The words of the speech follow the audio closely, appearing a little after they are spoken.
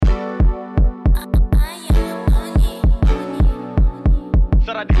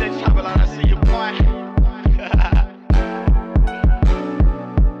out DJ Chamberlain, I see you, boy.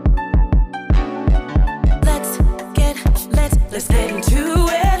 Let's get into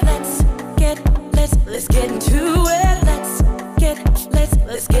it. Let's get into it.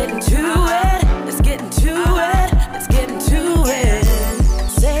 Let's get into it. Let's get into it. Let's get into it.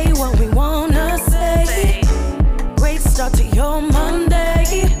 Say what we wanna say. Great start to your Monday.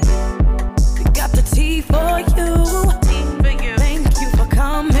 We got the tea for you. Thank you for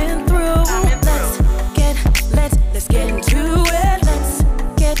coming through. Let's get into it.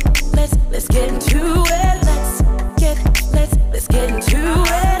 Let's get into it. Let's get into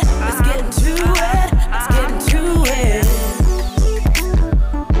it. Let's get into it. Let's get into it.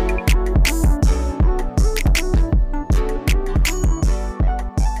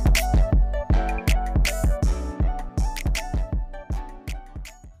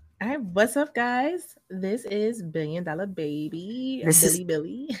 All right, what's up, guys? This is $1 Billion Baby, This is-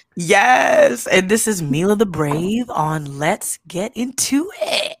 Billy. Yes, and this is Mila the Brave on Let's Get Into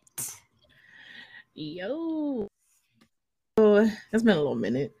It. Yo. So, it's been a little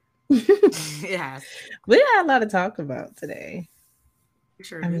minute. Yes. We had a lot to talk about today.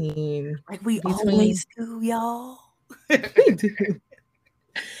 Sure I do. mean, Like we between- always do, y'all. we do.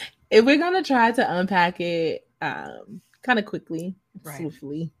 If we're gonna try to unpack it kind of quickly, Right.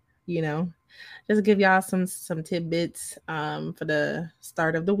 swiftly, just give y'all some tidbits for the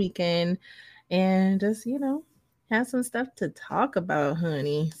start of the weekend, and just have some stuff to talk about,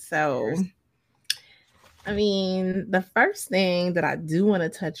 honey. So I mean, the first thing that I do want to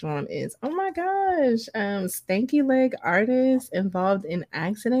touch on is, oh my gosh, stanky leg artist involved in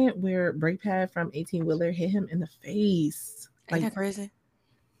accident where brake pad from 18-wheeler hit him in the face. Ain't that crazy?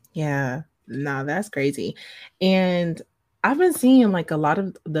 Yeah, no, that's crazy. And I've been seeing like a lot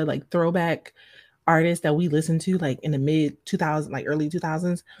of the like throwback artists that we listen to like in the mid 2000s, like early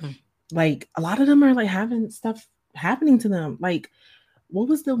 2000s. Like a lot of them are like having stuff happening to them. Like, what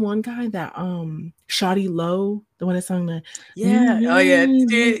was the one guy that Shawty Low, the one that sung the Yeah. Oh yeah.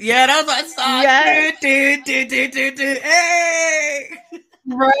 Yeah, that was my song. Yes. Hey.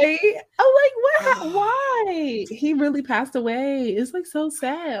 Right? I'm like, why? He really passed away. It's like so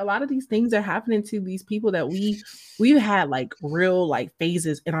sad. A lot of these things are happening to these people that we've had like real like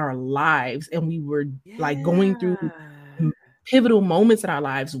phases in our lives, and we were like going through pivotal moments in our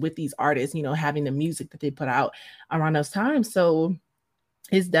lives with these artists, having the music that they put out around those times. So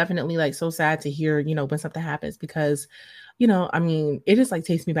it's definitely like so sad to hear, when something happens, because, I mean, it just like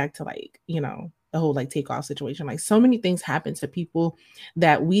takes me back to like, the whole like Takeoff situation. Like so many things happen to people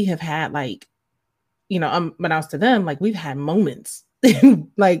that we have had like, unbeknownst to them, like we've had moments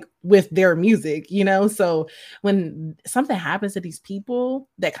like with their music, so when something happens to these people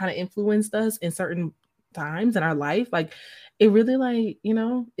that kind of influenced us in certain times in our life, like it really like,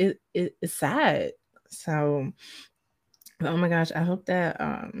 it's sad. So oh my gosh, I hope that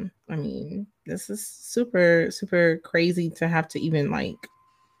I mean, this is super, super crazy to have to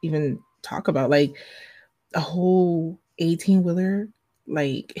even talk about, like a whole 18-wheeler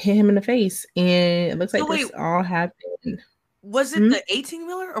like hit him in the face, and it looks like this all happened. Was it the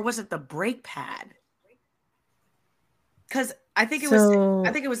 18-wheeler or was it the brake pad? Because I think it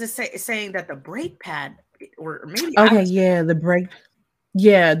was saying that the brake pad, or maybe the brake.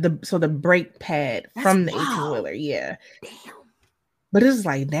 Yeah, the brake pad from the wild. 18-wheeler. Yeah. Damn. But it's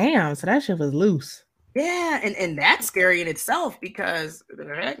like, damn, so that shit was loose. Yeah, and that's scary in itself, because you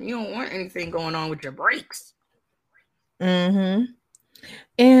don't want anything going on with your brakes. Mm-hmm.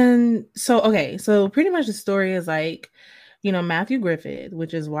 And so pretty much the story is like, Matthew Griffith,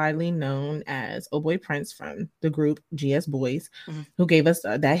 which is widely known as Oh Boy Prince from the group GS Boys, who gave us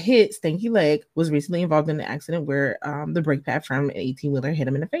that hit, Stanky Leg, was recently involved in an accident where the brake pad from an 18-wheeler hit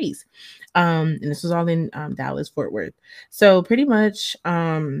him in the face. And this was all in Dallas, Fort Worth. So pretty much,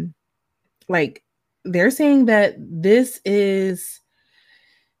 like they're saying that this is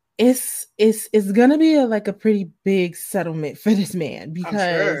it's gonna be like a pretty big settlement for this man,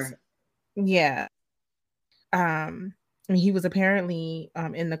 because yeah. I mean, he was apparently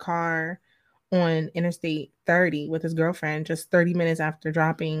in the car on Interstate 30 with his girlfriend just 30 minutes after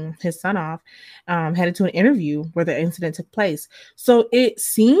dropping his son off, headed to an interview where the incident took place. So it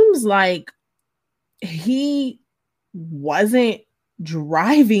seems like he wasn't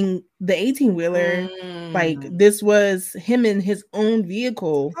driving the 18-wheeler. Like this was him in his own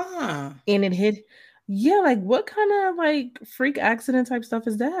vehicle, and it hit. Yeah, like what kind of like freak accident type stuff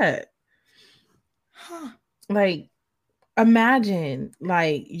is that? Like, imagine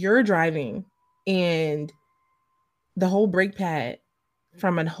like you're driving and the whole brake pad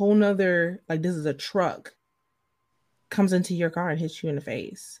from a whole nother, like this is a truck, comes into your car and hits you in the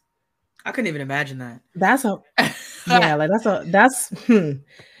face. I couldn't even imagine that. That's a yeah, like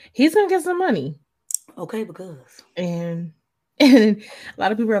he's gonna get some money. Okay, because and a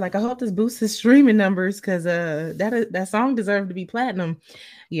lot of people are like, I hope this boosts his streaming numbers because that song deserved to be platinum.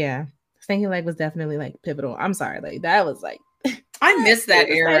 Yeah, Stinky Leg was definitely like pivotal. I'm sorry, like that was like I miss that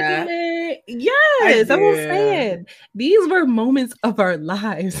era. Yes, I was saying these were moments of our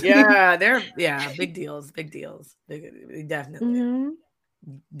lives. Yeah, big deals, definitely,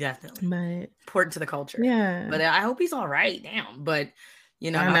 definitely, but important to the culture. Yeah, but I hope he's all right now. But you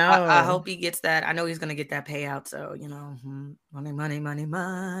know, I hope he gets that. I know he's gonna get that payout. So you know, money.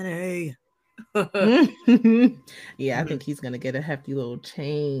 Yeah, I think he's gonna get a hefty little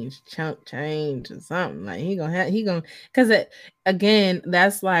chunk change or something. Like he gonna because again,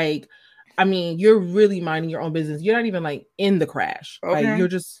 that's like, I mean, you're really minding your own business. You're not even like in the crash. Okay. Like you're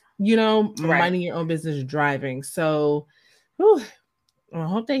just, minding your own business driving. So I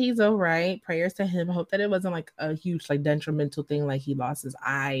hope that he's all right. Prayers to him. I hope that it wasn't like a huge like detrimental thing, like he lost his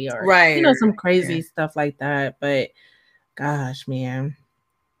eye or some crazy stuff like that. But gosh, man.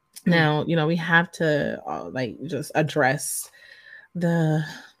 Now, we have to like just address the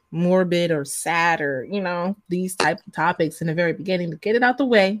morbid or sad or, these type of topics in the very beginning to get it out the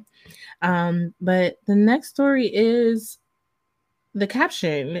way. But the next story is the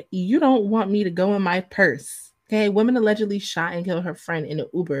caption, "You don't want me to go in my purse." Okay, woman allegedly shot and killed her friend in an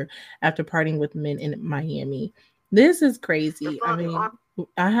Uber after partying with men in Miami. This is crazy. I mean,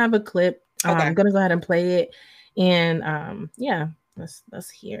 I have a clip. Okay. I'm gonna go ahead and play it, and let's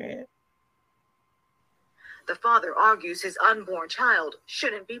hear it. The father argues his unborn child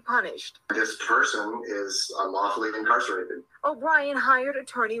shouldn't be punished. This person is unlawfully incarcerated. O'Brien hired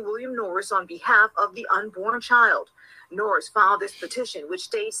attorney William Norris on behalf of the unborn child. Norris filed this petition, which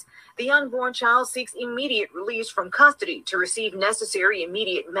states the unborn child seeks immediate release from custody to receive necessary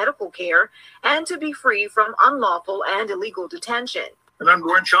immediate medical care and to be free from unlawful and illegal detention. An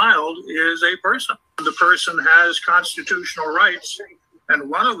unborn child is a person. The person has constitutional rights, and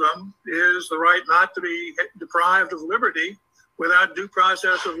one of them is the right not to be deprived of liberty without due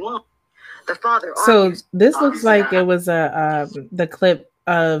process of law. The father. So this looks like it was the clip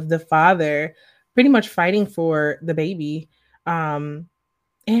of the father pretty much fighting for the baby. And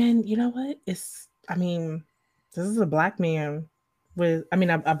you know what? This is a black man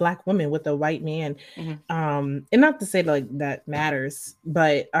a black woman with a white man. Mm-hmm. And not to say like that matters,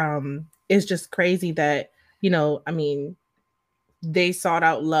 but it's just crazy that, they sought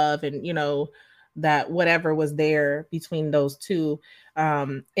out love and, that whatever was there between those two.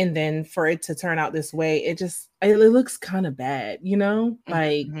 And then for it to turn out this way, it looks kind of bad,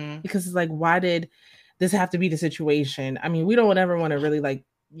 like, because it's like, why did this have to be the situation? I mean, we don't ever want to really like,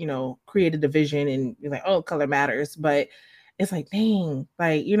 create a division and be like, oh, color matters. But it's like, dang,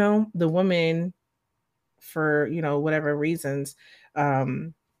 like, the woman for, whatever reasons,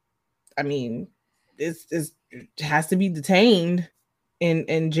 it has to be detained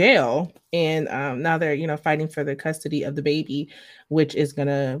in jail, and now they're fighting for the custody of the baby, which is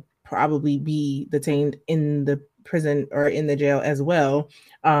gonna probably be detained in the prison or in the jail as well,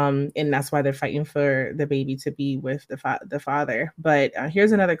 and that's why they're fighting for the baby to be with the father. But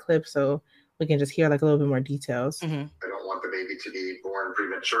here's another clip so we can just hear like a little bit more details. I don't want the baby to be born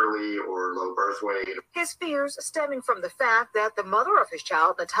prematurely or low birth weight. His fears stemming from the fact that the mother of his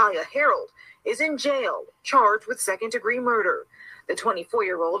child, Natalia Harold, is in jail, charged with second-degree murder. The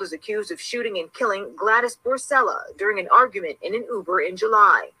 24-year-old is accused of shooting and killing Gladys Borcella during an argument in an Uber in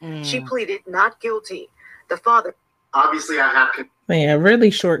July. She pleaded not guilty. The father... Obviously, I have... really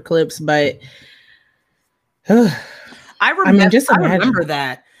short clips, but... I remember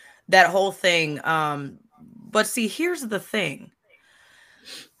that whole thing. But see, here's the thing.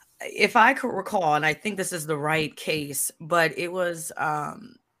 If I could recall, and I think this is the right case, but it was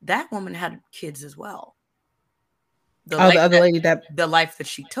that woman had kids as well. The life that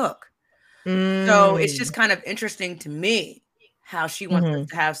she took. So it's just kind of interesting to me how she wants us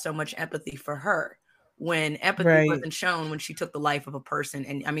to have so much empathy for her when empathy wasn't shown when she took the life of a person.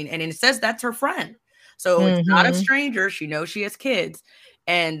 And and it says that's her friend. So it's not a stranger. She knows she has kids.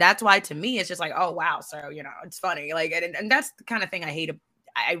 And that's why to me, it's just like, oh, wow. So, it's funny. Like, and that's the kind of thing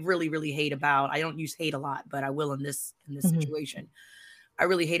I really, really hate about. I don't use hate a lot, but I will in this situation. I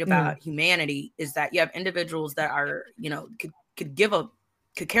really hate about humanity is that you have individuals that are,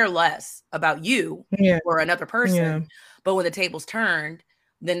 could care less about you or another person. Yeah. But when the tables turned,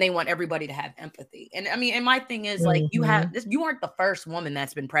 then they want everybody to have empathy. And and my thing is like, you aren't the first woman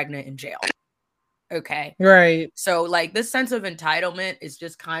that's been pregnant in jail. Okay. Right. So like this sense of entitlement is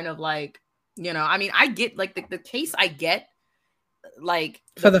just kind of like, You know, I mean, I get like the case I get, like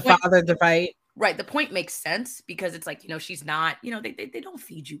for the father to fight. Right. The point makes sense because it's like, you know, she's not, you know, they don't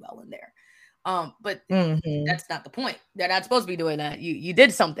feed you well in there. But that's not the point. They're not supposed to be doing that. You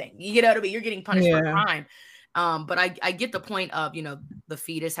did something. You know what I mean? You're getting punished for a crime. But I get the point of, you know, the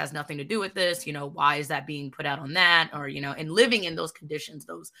fetus has nothing to do with this. You know, why is that being put out on that? Or, you know, and living in those conditions,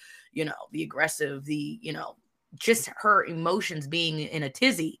 those, you know, the aggressive, the, you know, just her emotions being in a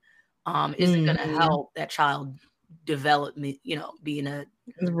tizzy isn't going to help that child develop, you know, be in a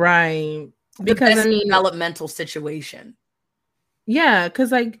because I mean, developmental situation. Yeah,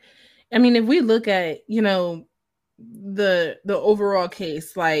 because like, I mean, if we look at, you know, the overall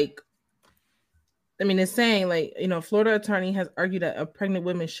case, like, I mean, it's saying like, you know, Florida attorney has argued that a pregnant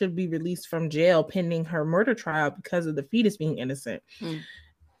woman should be released from jail pending her murder trial because of the fetus being innocent.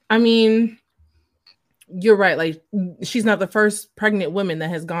 I mean, you're right. Like, she's not the first pregnant woman that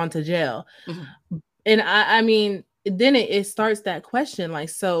has gone to jail. And I mean, then it starts that question, like,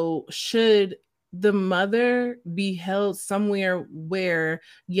 so should the mother be held somewhere where,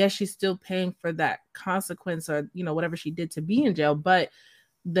 yes, she's still paying for that consequence or, you know, whatever she did to be in jail, but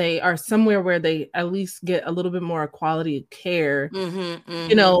they are somewhere where they at least get a little bit more quality of care,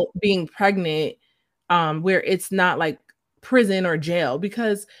 you know, being pregnant, where it's not like prison or jail.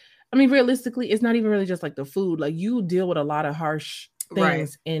 Because, I mean, realistically, it's not even really just like the food. Like, you deal with a lot of harsh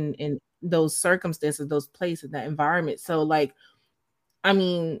things in those circumstances, those places, that environment. So, like, I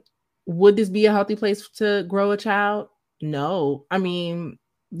mean, would this be a healthy place to grow a child? No. I mean,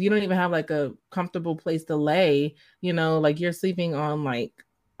 you don't even have like a comfortable place to lay, you know, like you're sleeping on like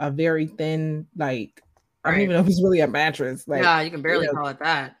a very thin, like, I don't even know if it's really a mattress. Like, yeah, you can barely call it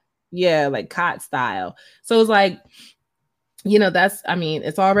that. Yeah, like cot style. So it's like, you know, that's, I mean,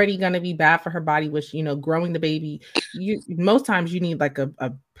 it's already going to be bad for her body, which, you know, growing the baby, most times you need like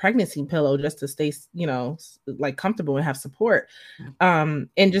a pregnancy pillow just to stay, you know, like comfortable and have support. And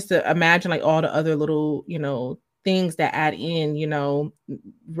just to imagine like all the other little, you know, things that add in, you know,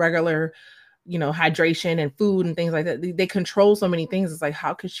 regular, you know, hydration and food and things like that. They control so many things. It's like,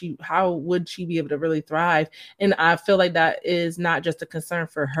 how would she be able to really thrive? And I feel like that is not just a concern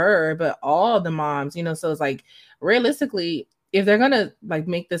for her, but all the moms, you know. So it's like, realistically, if they're gonna like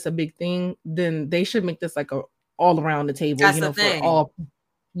make this a big thing, then they should make this like a all around the table. That's you know, the thing. for all,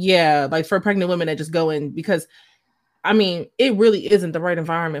 like for pregnant women that just go in, because I mean, it really isn't the right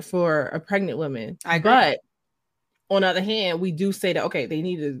environment for a pregnant woman. But on the other hand, we do say that, okay, they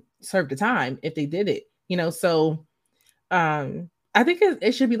need to serve the time if they did it, you know. So I think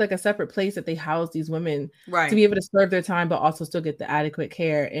it should be like a separate place that they house these women to be able to serve their time, but also still get the adequate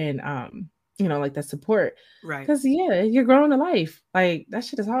care and you know, like that support. Because you're growing a life. Like, that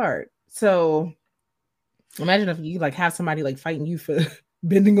shit is hard. So imagine if you like have somebody like fighting you for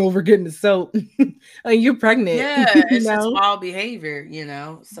bending over, getting the soap. Like, you're pregnant. Yeah, it's know? just wild behavior, you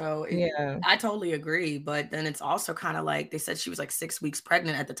know. So I totally agree. But then it's also kind of like, they said she was like 6 weeks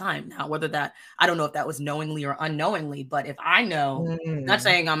pregnant at the time. Now, whether that, I don't know if that was knowingly or unknowingly, but if I know, not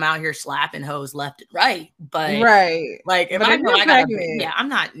saying I'm out here slapping hoes left and right, but like if I know I got I'm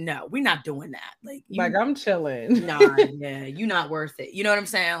not, no, we're not doing that. Like, I'm chilling. You're not worth it. You know what I'm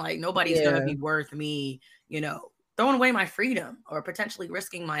saying? Like, nobody's gonna be worth me, you know, throwing away my freedom or potentially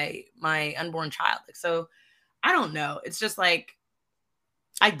risking my unborn child. Like, so I don't know. It's just like,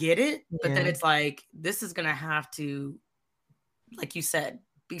 I get it, but then it's like, this is going to have to, like you said,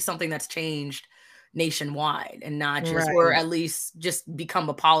 be something that's changed nationwide and not just, or at least just become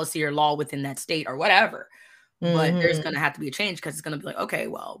a policy or law within that state or whatever. But there's going to have to be a change, because it's going to be like, okay,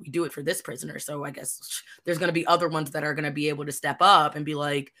 well, we do it for this prisoner, so I guess there's going to be other ones that are going to be able to step up and be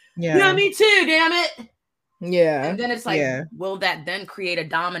like, yeah, me too, damn it. Yeah. And then it's like, will that then create a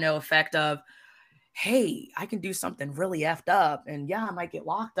domino effect of, hey, I can do something really effed up and I might get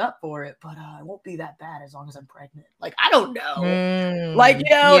locked up for it, but it won't be that bad as long as I'm pregnant. Like, I don't know. Like, you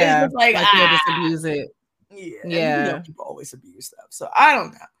know, it's just like just abuse it. Yeah. You know, people always abuse stuff. So I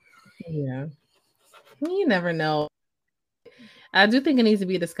don't know. Yeah. You never know. I do think it needs to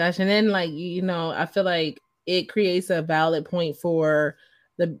be a discussion. And like, you know, I feel like it creates a valid point for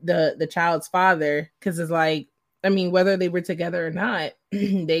the child's father, because it's like, I mean, whether they were together or not,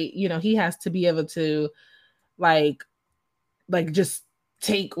 they, you know, he has to be able to like just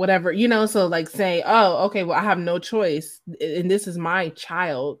take whatever, you know. So like say, oh, okay, well, I have no choice, and this is my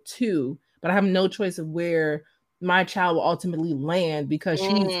child too, but I have no choice of where my child will ultimately land, because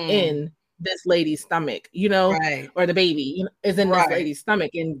she's in this lady's stomach, you know, or the baby, you know, is in this lady's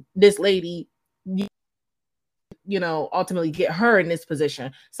stomach, and this lady, you know, ultimately get her in this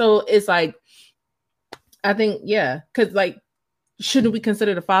position. So it's like, I think, because like, shouldn't we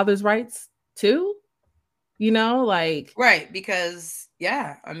consider the father's rights too. You know, like right, because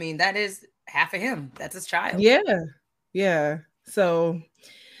I mean that is half of him. That's his child. Yeah. So,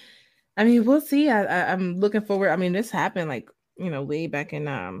 I mean, we'll see. I'm looking forward. I mean, this happened like way back in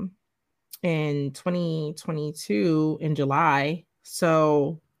 2022 in July.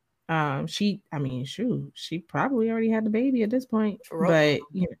 So, she probably already had the baby at this point. But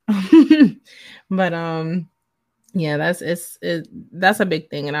but yeah, that's a big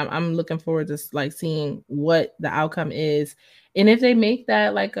thing, and I'm looking forward to like seeing what the outcome is, and if they make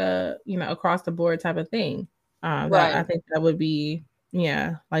that like a across the board type of thing, that I think that would be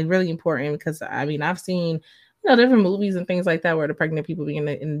like really important, because I mean I've seen different movies and things like that where the pregnant people be in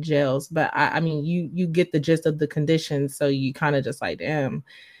the jails, but I mean you get the gist of the conditions, so you kind of just like, damn,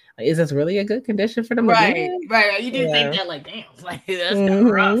 is this really a good condition for them to be in? Right. You do think that, like, damn, like that's kind of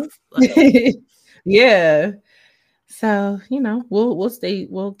rough. Like, yeah. So,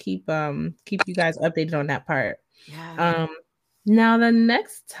 we'll keep you guys updated on that part. Yeah. Now the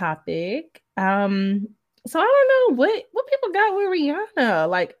next topic. So I don't know what people got with Rihanna.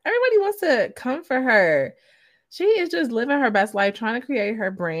 Like, everybody wants to come for her. She is just living her best life, trying to create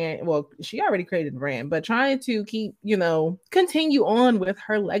her brand. Well, she already created the brand, but trying to keep, continue on with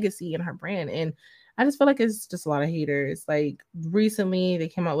her legacy and her brand. And I just feel like it's just a lot of haters. Like, recently they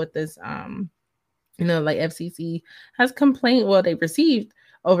came out with this like FCC has they received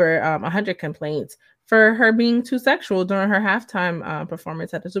over 100 complaints for her being too sexual during her halftime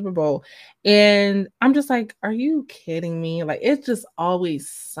performance at the Super Bowl. And I'm just like, are you kidding me? Like, it's just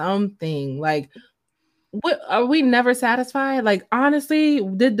always something. Like, what, are we never satisfied? Like, honestly,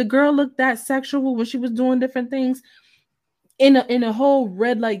 did the girl look that sexual when she was doing different things in a whole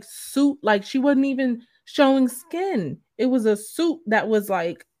red like suit? Like, she wasn't even showing skin. It was a suit that was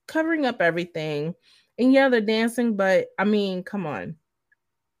like covering up everything. And yeah, they're dancing, but I mean, come on.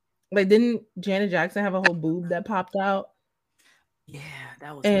 Like, didn't Janet Jackson have a whole boob that popped out? Yeah,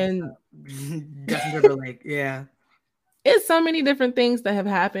 that was Justin Timberlake. Yeah. It's so many different things that have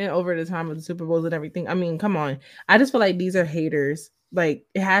happened over the time of the Super Bowls and everything. I mean, come on. I just feel like these are haters. Like,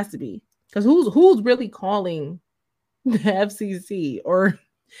 it has to be. Because who's really calling the FCC or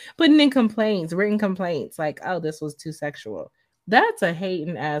putting in written complaints like, oh, this was too sexual? That's a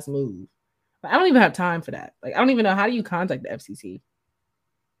hating ass move. I don't even have time for that. Like, I don't even know, how do you contact the FCC?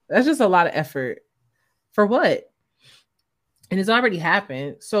 That's just a lot of effort. For what? And it's already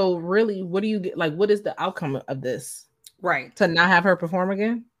happened. So really, what do you get? Like, what is the outcome of this? Right. To not have her perform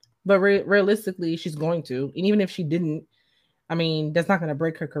again? But realistically, she's going to. And even if she didn't, I mean, that's not going to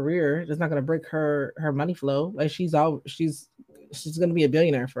break her career. That's not going to break her money flow. Like, she's going to be a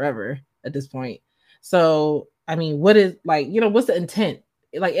billionaire forever at this point. So, I mean, what is, like, what's the intent?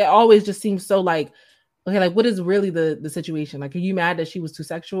 Like, it always just seems so like, okay, like, what is really the situation? Like, are you mad that she was too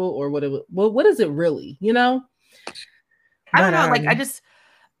sexual, or what is it really? I don't know. Like,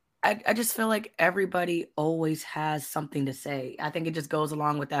 I just feel like everybody always has something to say. I think it just goes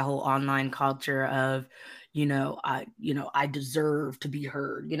along with that whole online culture of, I deserve to be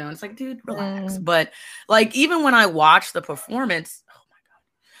heard. It's like, dude, relax. But like, even when I watch the performance, oh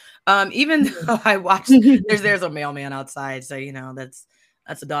my God, even though I watched, there's a mailman outside, so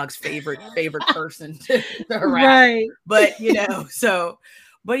that's a dog's favorite person to harass. Right. But so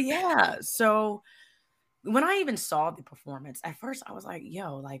when I even saw the performance, at first I was like,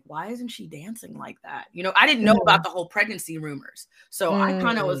 yo, like, why isn't she dancing like that? I didn't know about the whole pregnancy rumors. So I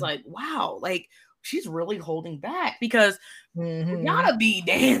kind of was like, wow, like, she's really holding back, because we gotta be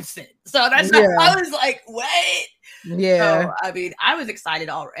dancing. So that's I was like, wait. Yeah. So, I mean, I was excited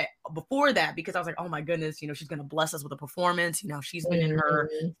already before that, because I was like, oh my goodness, she's gonna bless us with a performance. She's been in her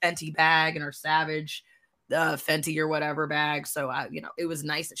Fenty bag and her Savage Fenty or whatever bag. So it was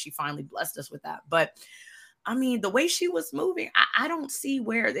nice that she finally blessed us with that. But I mean, the way she was moving, I don't see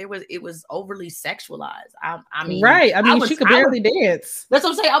where it was overly sexualized. I mean, right. I mean, she could barely dance. That's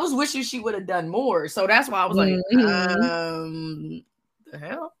what I'm saying. I was wishing she would have done more. So that's why I was like, the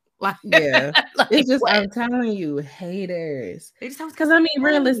hell? Like, yeah. Like, it's just, what? I'm telling you, haters. Because I mean,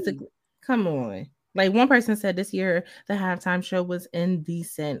 realistically, come on. Like, one person said this year the halftime show was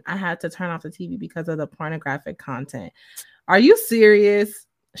indecent. I had to turn off the TV because of the pornographic content. Are you serious?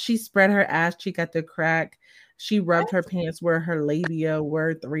 She spread her ass cheek at the crack. She rubbed her pants where her labia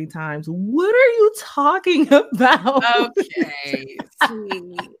were 3 times. What are you talking about? Okay.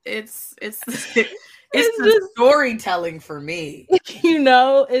 See, it's the storytelling for me.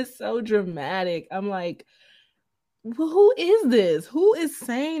 It's so dramatic. I'm like, well, who is this? Who is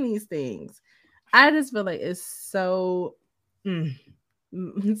saying these things? I just feel like it's so.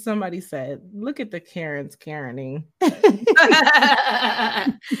 Somebody said, look at the Karens Karening.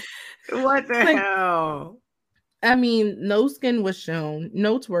 What the Like, hell? I mean, no skin was shown,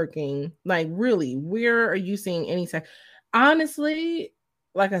 no twerking. Like, really, where are you seeing any sex? Honestly,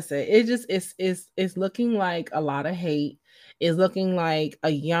 like I said, it's looking like a lot of hate. It's looking like a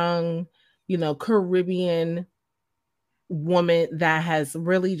young, Caribbean woman that has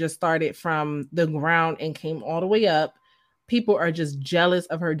really just started from the ground and came all the way up. People are just jealous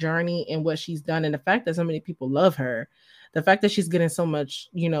of her journey and what she's done, and the fact that so many people love her, the fact that she's getting so much,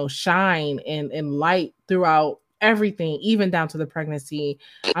 shine and light throughout everything, even down to the pregnancy.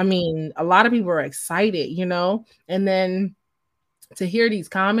 I mean, a lot of people are excited, and then to hear these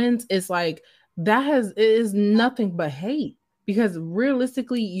comments, it's like it is nothing but hate, because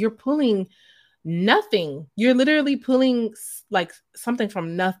realistically, you're pulling nothing. You're literally pulling like something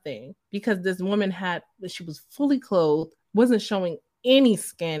from nothing, because this woman she was fully clothed, wasn't showing any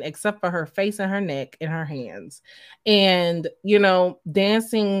skin except for her face and her neck and her hands, and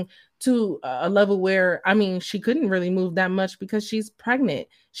dancing to a level where, I mean, she couldn't really move that much because she's pregnant.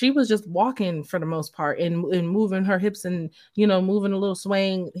 She was just walking for the most part and moving her hips and moving a little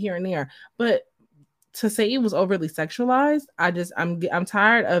swaying here and there. But to say it was overly sexualized, I'm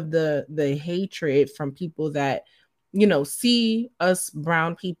tired of the hatred from people that see us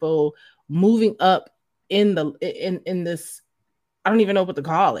brown people moving up in this, I don't even know what to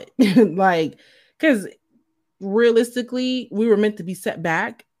call it. Like, because realistically, we were meant to be set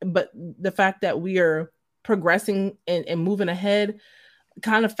back, but the fact that we are progressing and moving ahead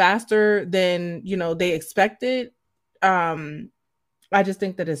kind of faster than they expected, I just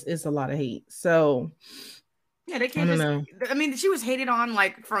think that it's a lot of hate. So yeah, they can't know. I mean, she was hated on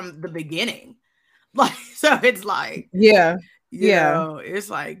like from the beginning. Like, so it's like, yeah, it's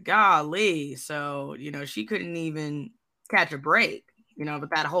like, golly. So, she couldn't even catch a break, but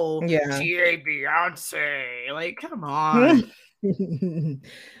that whole she ain't Beyonce. Like, come on.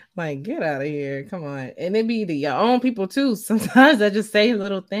 Like, get out of here. Come on. And it be your own people too. Sometimes that just say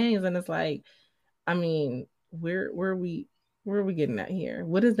little things, and it's like, I mean, where are we getting at here?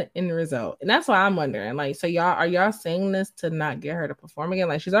 What is the end result? And that's why I'm wondering, like, so are y'all saying this to not get her to perform again?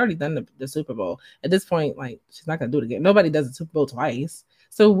 Like, she's already done the Super Bowl. At this point, like, she's not gonna do it again. Nobody does the Super Bowl twice.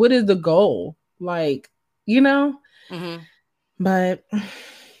 So what is the goal? Like, Mm-hmm. But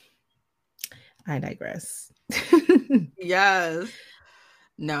I digress. Yes.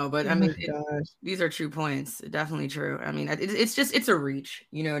 No, but I mean, these are true points. Definitely true. I mean, it's a reach.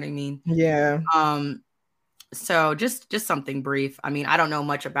 You know what I mean? Yeah. So just something brief. I mean, I don't know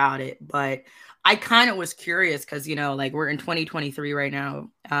much about it, but I kind of was curious because, like, we're in 2023 right now.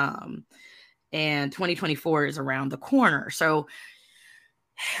 And 2024 is around the corner. So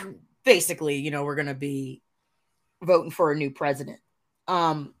basically, we're going to be voting for a new president.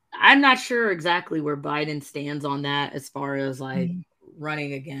 I'm not sure exactly where Biden stands on that as far as like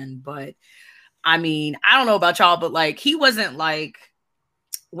running again, but I mean, I don't know about y'all, but like, he wasn't like,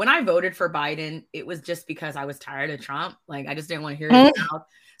 when I voted for Biden, it was just because I was tired of Trump. Like, I just didn't want to hear his mouth.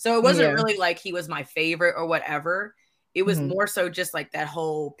 So it wasn't really like he was my favorite or whatever. It was more so just like that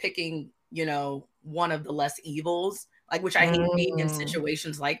whole picking, one of the less evils, like, which I hate being in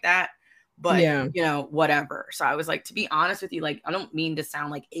situations like that. But, whatever. So I was like, to be honest with you, like, I don't mean to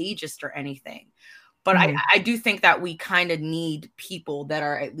sound like ageist or anything, but I do think that we kind of need people that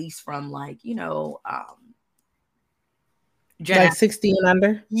are at least from like, Gen like X. 60 and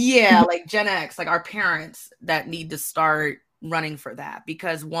under. Yeah, like Gen X, like our parents that need to start running for that,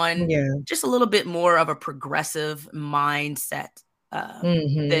 because just a little bit more of a progressive mindset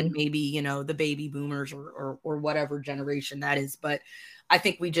than maybe, the baby boomers or whatever generation that is. But I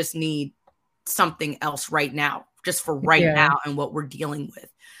think we just need something else right now, just for right now and what we're dealing with.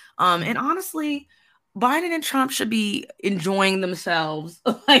 And honestly, Biden and Trump should be enjoying themselves.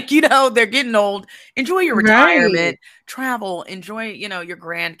 Like, they're getting old. Enjoy your retirement, travel, enjoy, your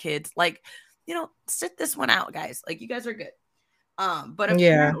grandkids. Like, sit this one out, guys. Like, you guys are good. But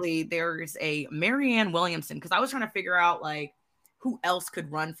apparently there's a Marianne Williamson, because I was trying to figure out like who else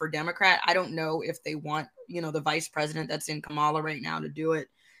could run for Democrat. I don't know if they want, the vice president that's in Kamala right now to do it.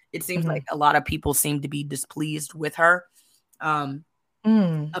 It seems like a lot of people seem to be displeased with her.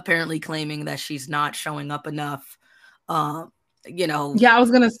 Apparently claiming that she's not showing up enough. Yeah, I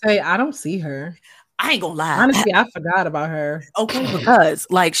was gonna say, I don't see her. I ain't gonna lie. Honestly, I forgot about her. Okay, because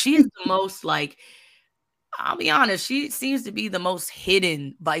like she is the most like, I'll be honest, she seems to be the most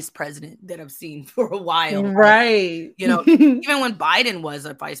hidden vice president that I've seen for a while. Right. Even when Biden was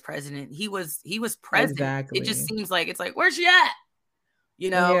a vice president, he was president. Exactly. It just seems like, it's like, where's she at?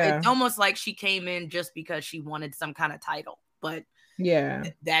 It's almost like she came in just because she wanted some kind of title. But that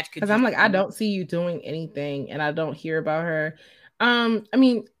could, because I'm like, I don't see you doing anything and I don't hear about her. I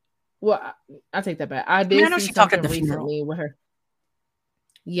mean, Well, I take that back. I I did know see she talked at something the funeral. recently with her.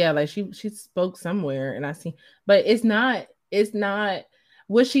 Yeah, like she spoke somewhere, and I see, but it's not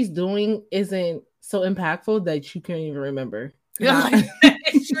what she's doing isn't so impactful that you can't even remember. Yeah,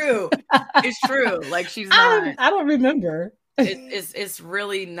 it's true. It's true. Like she's not. I don't remember. It's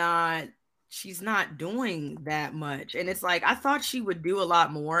really not. She's not doing that much, and it's like I thought she would do a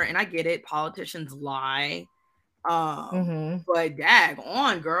lot more. And I get it, politicians lie. But dag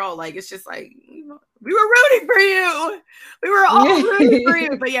on, girl, like it's just like we were rooting for you. We were all rooting for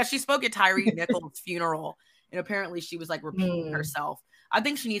you. But yeah, she spoke at Tyree Nichols' funeral, and apparently she was like repeating herself. I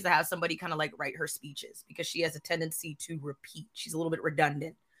think she needs to have somebody kind of like write her speeches because she has a tendency to repeat. She's a little bit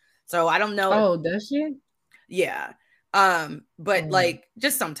redundant. So I don't know. Oh, does she? Yeah. But like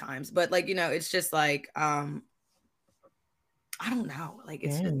just sometimes, but like, it's just like, I don't know. Like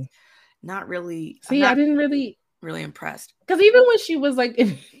it's just not really. See, I didn't really impressed. Because even when she was like,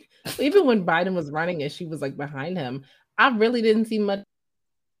 even when Biden was running and she was like behind him, I really didn't see much.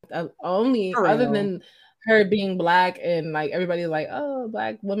 Only other than her being black and like everybody's like, oh,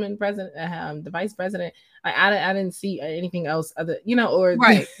 black woman president, the vice president. I didn't see anything else other, or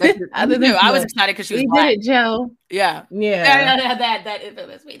right. Other than I was excited because she was black. Did it, Joe. Yeah. That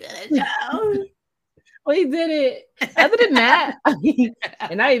infamous. We did it, Joe. We did it. Other than that,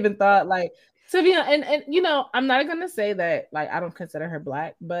 and I even thought like. To be and I'm not gonna say that like I don't consider her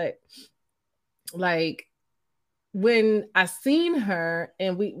black, but like when I seen her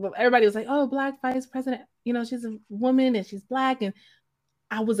and everybody was like, oh, black vice president, she's a woman and she's black, and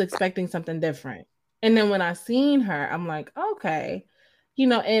I was expecting something different. And then when I seen her, I'm like, okay,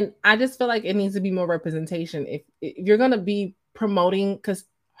 and I just feel like it needs to be more representation. If you're gonna be promoting, because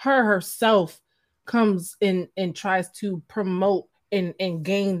her herself comes in and tries to promote and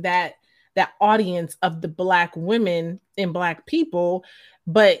gain that audience of the black women and black people,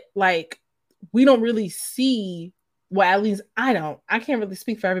 but like we don't really see, well, at least I can't really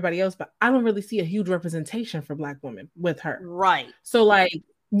speak for everybody else, but I don't really see a huge representation for black women with her. Right. So like,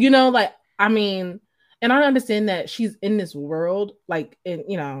 I mean, and I understand that she's in this world, like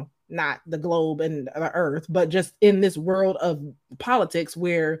in, not the globe and the earth, but just in this world of politics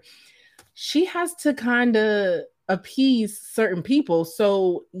where she has to kind of appease certain people.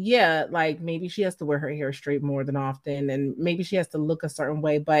 So yeah, like maybe she has to wear her hair straight more than often, and maybe she has to look a certain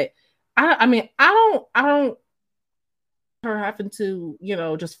way. But I mean, I don't her having to,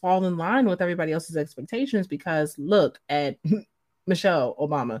 just fall in line with everybody else's expectations, because look at Michelle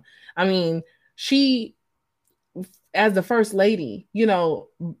Obama. I mean, she, as the first lady,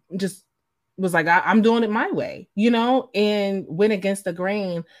 just was like, I'm doing it my way, and went against the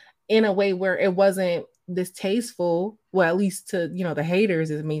grain in a way where it wasn't distasteful. Well, at least to the haters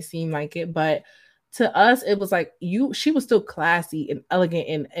it may seem like it, but to us it was like she was still classy and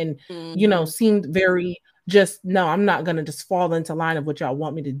elegant and seemed very just, no, I'm not gonna just fall into line of what y'all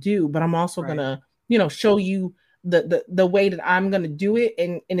want me to do, but I'm also gonna show you the way that I'm gonna do it,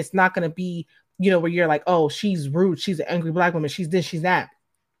 and it's not gonna be where you're like, oh, she's rude, she's an angry black woman, she's this, she's that.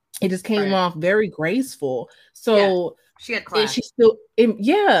 It just came off very graceful. So she had class. She still,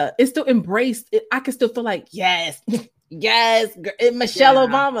 it's still embraced. I can still feel like, yes, Michelle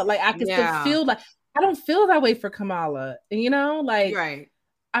Obama. Like I can still feel like, I don't feel that way for Kamala. Like,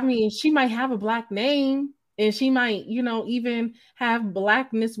 I mean, she might have a black name, and she might, even have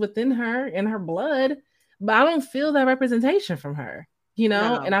blackness within her in her blood, but I don't feel that representation from her. And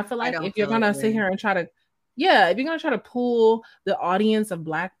I feel like if you're gonna sit here and try to, if you're gonna try to pull the audience of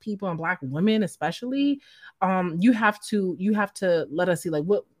black people and black women, especially, you have to let us see like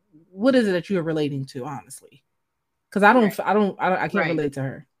what is it that you're relating to, honestly, because I can't relate to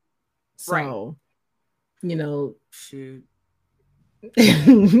her. So, shoot. I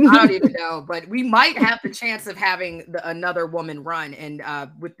don't even know, but we might have the chance of having another woman run, and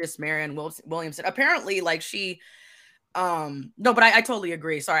with this Marianne Williamson, apparently, like she. No, but I totally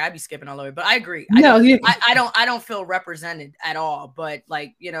agree. Sorry, I'd be skipping all the way, but I agree. I don't feel represented at all. But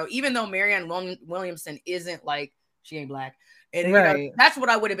like, even though Marianne Williamson isn't like, she ain't black, and that's what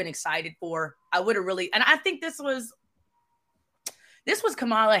I would have been excited for. I would have really, and I think this was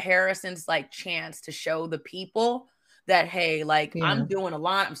Kamala Harris's like chance to show the people that, hey, like I'm doing a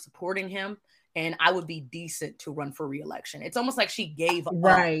lot, I'm supporting him, and I would be decent to run for re-election. It's almost like she gave up.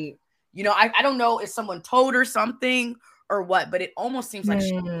 Right. I don't know if someone told her something or what, but it almost seems like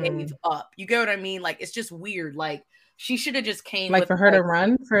she gave up. You get what I mean? Like, it's just weird. Like, she should have just came. Like, for her to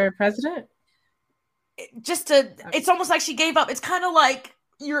run for president? It's almost like she gave up. It's kind of like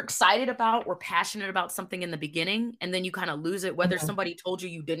you're excited about or passionate about something in the beginning, and then you kind of lose it, whether somebody told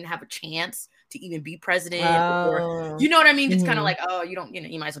you didn't have a chance to even be president, or you know what I mean? It's kind of like, oh, you don't,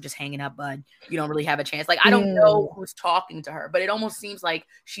 you might as well just hang it up, bud. You don't really have a chance. Like, I don't know who's talking to her, but it almost seems like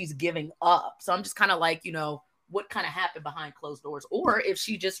she's giving up. So I'm just kind of like, what kind of happened behind closed doors, or if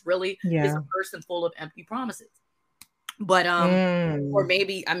she just really is a person full of empty promises. But or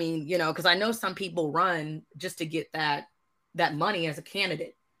maybe, I mean, because I know some people run just to get that money as a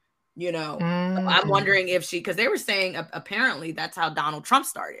candidate. So I'm wondering if because they were saying apparently that's how Donald Trump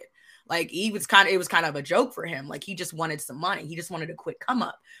started. Like, it was kind of a joke for him. Like, he just wanted some money. He just wanted a quick come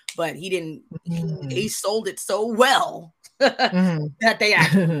up, but he didn't. He sold it so well that they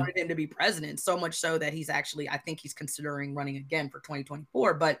actually wanted him to be president. So much so that he's actually, I think he's considering running again for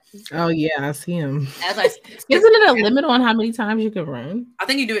 2024. But oh yeah, I see him. Isn't it a limit on how many times you can run? I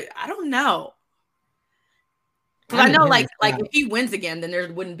think you do it. I don't know. Because I know, like if he wins again, then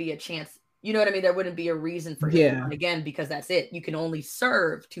there wouldn't be a chance. You know what I mean? There wouldn't be a reason for him to run again, because that's it. You can only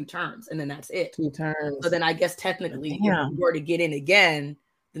serve 2 terms, and then that's it. 2 terms. So then I guess technically, if you were to get in again,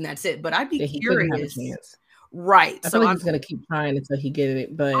 then that's it. But I'd be curious. Right. I feel like he's going to keep trying until he get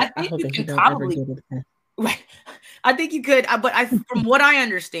it, but I hope that he don't ever get it again. Right. I think you could. But from what I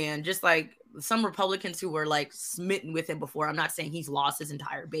understand, just like some Republicans who were like smitten with him before, I'm not saying he's lost his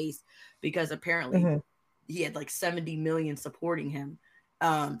entire base, because apparently he had like 70 million supporting him.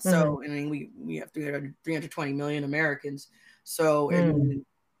 So I mean, we have 320 million Americans. So,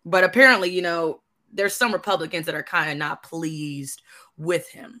 but apparently, there's some Republicans that are kind of not pleased with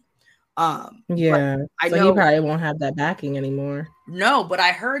him. I know he probably won't have that backing anymore. No, but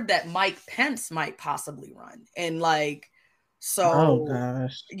I heard that Mike Pence might possibly run, and like, so, oh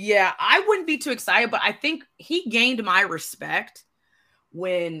gosh, yeah, I wouldn't be too excited, but I think he gained my respect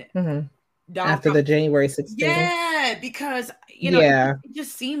when. After the January 16th. Yeah, because, it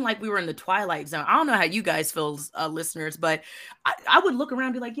just seemed like we were in the twilight zone. I don't know how you guys feel, listeners, but I would look around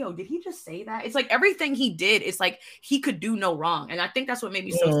and be like, yo, did he just say that? It's like everything he did, it's like he could do no wrong. And I think that's what made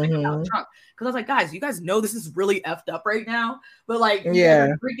me so sick about Trump. Because I was like, guys, you guys know this is really effed up right now. But like,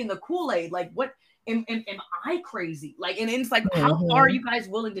 you're drinking the Kool-Aid. Like, what am I crazy? Like, and it's like, how far are you guys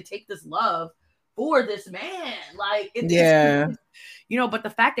willing to take this love for this man? Like, but the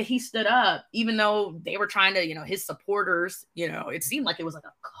fact that he stood up, even though they were trying to, his supporters, it seemed like it was like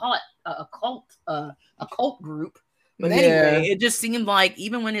a cult group. But anyway, it just seemed like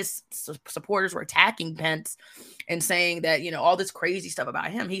even when his supporters were attacking Pence and saying that, all this crazy stuff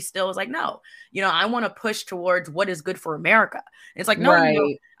about him, he still was like, no, I want to push towards what is good for America. And it's like, no,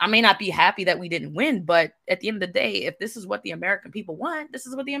 I may not be happy that we didn't win, but at the end of the day, if this is what the American people want, this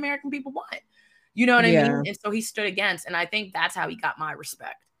is what the American people want. You know what I mean? And so he stood against, and I think that's how he got my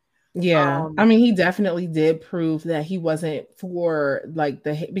respect. Yeah. I mean, he definitely did prove that he wasn't for like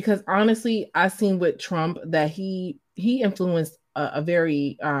because honestly, I seen with Trump that he influenced a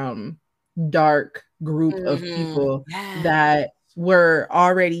very dark group of people that were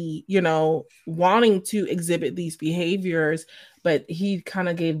already, wanting to exhibit these behaviors, but he kind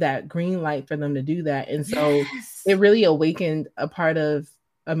of gave that green light for them to do that. And so it really awakened a part of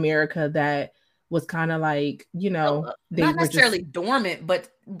America that was kind of like, they not necessarily dormant, but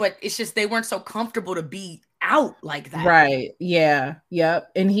it's just they weren't so comfortable to be out like that. Right. Yeah.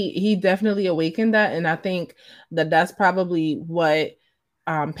 Yep. And he definitely awakened that. And I think that's probably what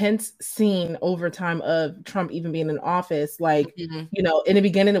Pence seen over time of Trump even being in office. Like, in the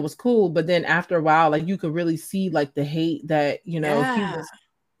beginning it was cool, but then after a while, like you could really see like the hate that, he was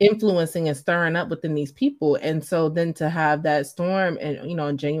influencing and stirring up within these people. And so then to have that storm and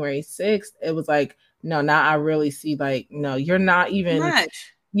on January 6th, it was like, no, now I really see like, no, you're not even like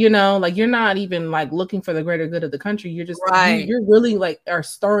you're not even like looking for the greater good of the country. You're just you're really like are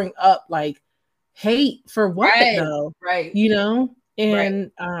stirring up like hate for what though.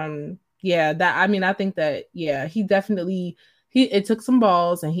 And that I mean I think that he definitely it took some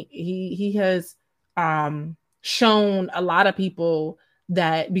balls, and he has shown a lot of people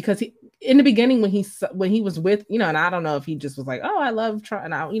that, because in the beginning when he was with, and I don't know if he just was like, oh, I love Trump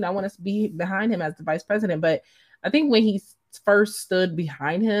and I want to be behind him as the vice president, but I think when he first stood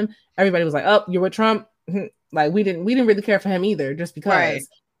behind him, everybody was like, oh, you're with Trump. Like we didn't really care for him either, just because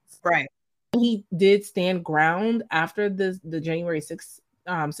he did stand ground after the January 6th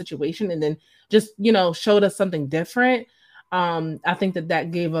situation, and then just showed us something different. I think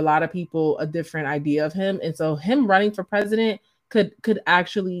that gave a lot of people a different idea of him, and so him running for president could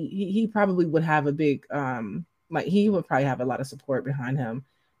actually he probably would have a big he would probably have a lot of support behind him,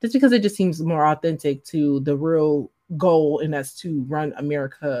 just because it just seems more authentic to the real goal, and that's to run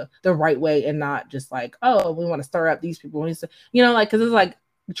America the right way, and not just like, oh, we want to stir up these people, because it's like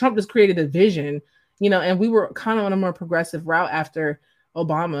Trump just created a vision, and we were kind of on a more progressive route after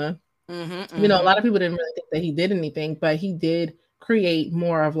Obama. You know, a lot of people didn't really think that he did anything, but he did create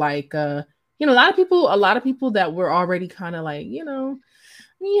more of like, you know, a lot of people that were already kind of like, you know,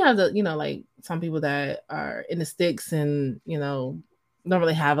 you have the, you know, like some people that are in the sticks and, you know, don't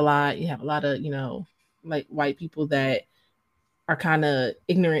really have a lot. You have a lot of, you know, like white people that are kind of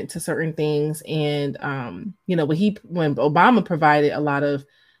ignorant to certain things. And, you know, when Obama provided a lot of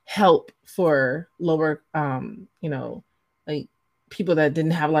help for lower, you know, like people that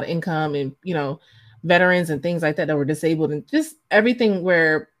didn't have a lot of income and, you know, veterans and things like that were disabled and just everything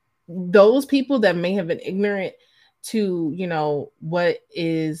where those people that may have been ignorant to, you know, what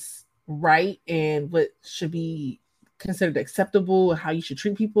is right and what should be considered acceptable, how you should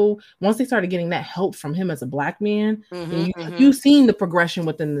treat people. Once they started getting that help from him as a black man, and you've seen the progression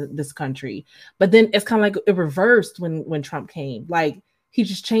within this country. But then it's kind of like it reversed when Trump came. Like he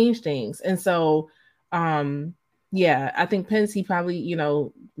just changed things. And so yeah, I think Pence, he probably, you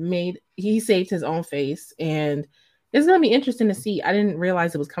know, he saved his own face, and it's gonna be interesting to see. I didn't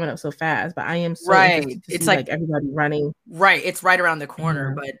realize it was coming up so fast, but I am so interested to see like everybody running. Right, it's right around the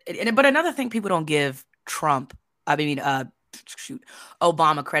corner. But another thing people don't give Trump, Obama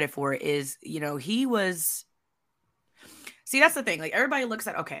credit for is, you know, he was. See, that's the thing. Like everybody looks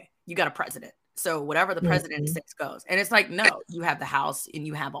at, okay, you got a president, so whatever the president says goes, and it's like, no, you have the House and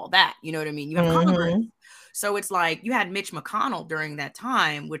you have all that. You know what I mean? You have Congress. So it's like you had Mitch McConnell during that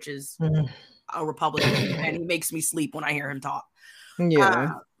time, which is a Republican, and he makes me sleep when I hear him talk.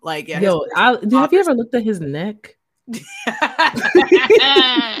 Yeah. Like, yeah. Yo, have you ever looked at his neck?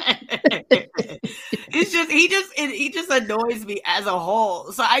 It's just he just annoys me as a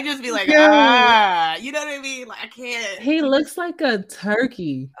whole. So I just be like, you know what I mean? Like I can't. He looks like a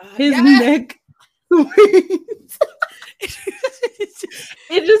turkey. His neck swings.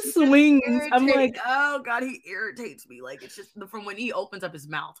 It just swings. I'm like, oh God, he irritates me. Like it's just from when he opens up his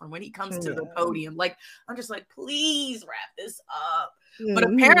mouth, from when he comes to the podium. Like I'm just like, please wrap this up. But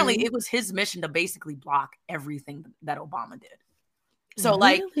apparently it was his mission to basically block everything that Obama did. So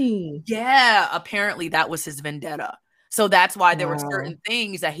like, yeah, apparently that was his vendetta. So that's why there were certain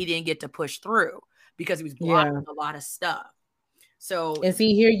things that he didn't get to push through because he was blocking a lot of stuff. So, and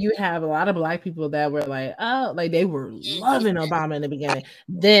see here, you have a lot of black people that were like, oh, like they were loving Obama in the beginning.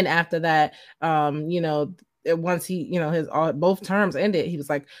 Then after that, you know, once he, you know, his both terms ended, he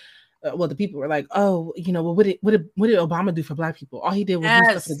was like, well, the people were like, oh, you know, well, what did Obama do for black people? All he did was do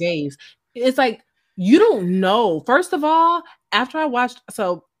stuff for gays. It's like, you don't know. First of all, after I watched,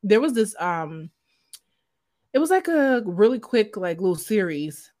 so there was this, it was like a really quick, like little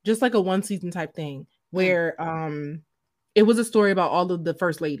series, just like a 1 season type thing where, it was a story about all of the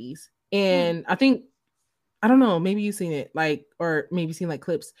first ladies. And I think, I don't know, maybe you've seen it, like, or maybe seen like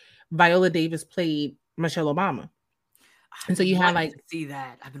clips. Viola Davis played Michelle Obama. And so you had like, see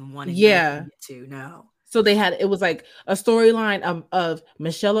that. I've been wanting to know. So they had, it was like a storyline of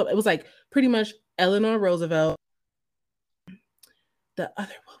Michelle. It was like pretty much Eleanor Roosevelt. The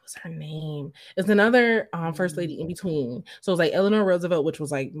other, what was her name? It's another first lady in between. So it was like Eleanor Roosevelt, which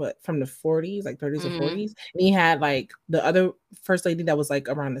was like what, from the 40s, like 30s or 40s. And you had like the other first lady that was like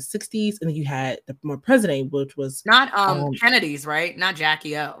around the 60s, and then you had the more president, which was not Kennedy's, right? Not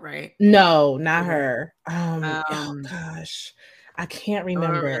Jackie O, right? No, not her. Oh gosh, I can't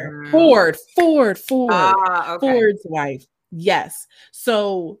remember. Ford's wife. Yes.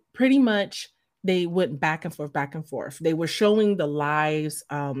 So pretty much they went back and forth. They were showing the lives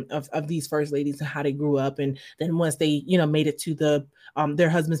of these first ladies and how they grew up. And then once they, you know, made it to the, their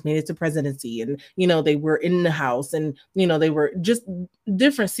husbands made it to presidency, and, you know, they were in the House, and, you know, they were just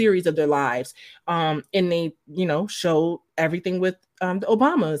different series of their lives. And they, you know, showed everything with the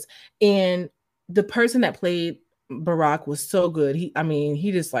Obamas. And the person that played Barack was so good. He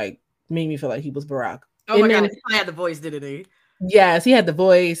just like made me feel like he was Barack. Oh my God, he had the voice, didn't he? Yes, he had the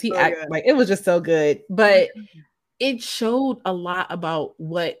voice. He acted like it was just so good. But it showed a lot about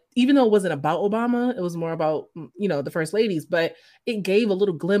what, even though it wasn't about Obama, it was more about, you know, the first ladies, but it gave a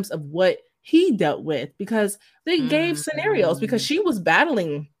little glimpse of what he dealt with, because they gave scenarios, because she was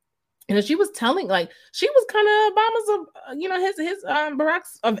battling. And she was telling, like, she was kind of Obama's, you know, his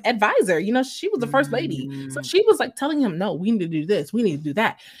Barack's advisor. You know, she was the first lady, so she was like telling him, "No, we need to do this, we need to do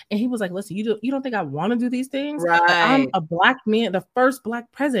that." And he was like, "Listen, you don't think I want to do these things? Right. I'm a black man, the first black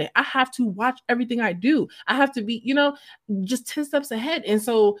president. I have to watch everything I do. I have to be, you know, just 10 steps ahead." And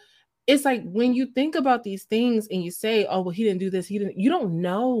so it's like when you think about these things and you say, "Oh, well, he didn't do this, he didn't," you don't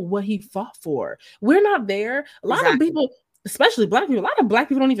know what he fought for. We're not there. A lot of people. especially black people, a lot of black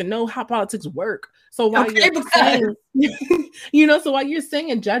people don't even know how politics work. So while Okay, you're saying, so while you're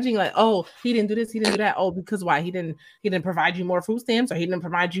saying and judging, like, oh, he didn't do this, he didn't do that. Oh, because why? He didn't provide you more food stamps, or he didn't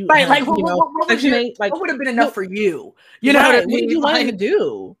provide you right? Like, what would have been enough for you? You know right, what I mean? What did you want him to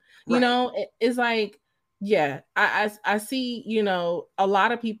do? Right. You know, it's like, yeah, I see, you know, a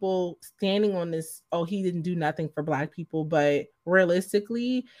lot of people standing on this, oh, he didn't do nothing for black people, but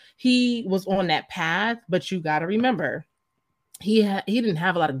realistically, he was on that path. But you got to remember, he didn't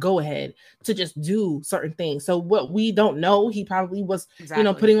have a lot of go ahead to just do certain things. So what we don't know, he probably was, you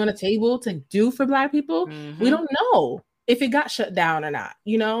know, putting on a table to do for black people. We don't know if it got shut down or not,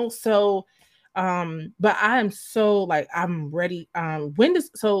 you know? So, but I am so like, I'm ready.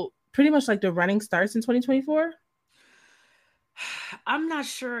 So pretty much like the running starts in 2024. I'm not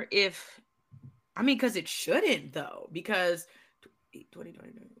sure if, I mean, because it shouldn't though, because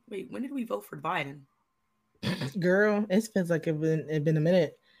 2020. Wait, when did we vote for Biden? Girl, it feels like it been a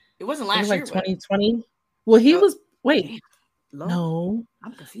minute. It wasn't last year, like 2020. Well, he was. Wait, damn, no,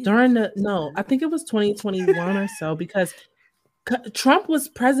 I'm confused. I think it was 2021 or so, because Trump was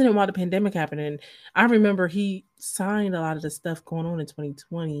president while the pandemic happened, and I remember he signed a lot of the stuff going on in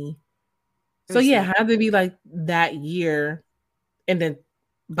 2020. So yeah, it had to be like that year, and then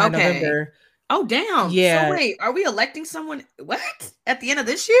by November. Oh damn! Yeah. So wait, are we electing someone? What, at the end of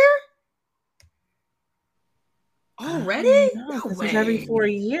this year? Already? No way. Every 4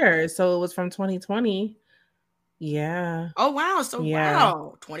 years, so it was from 2020. Yeah. Oh wow! So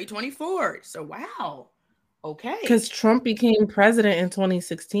wow, 2024. So wow. Okay. Because Trump became president in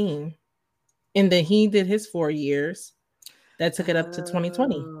 2016, and then he did his 4 years. That took it up to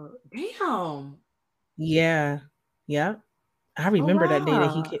 2020. Damn. Yeah. Yeah. I remember that day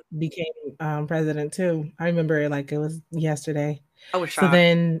that he became president too. I remember it like it was yesterday. I was shocked. So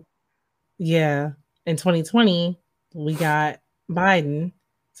then, yeah, in 2020 we got Biden.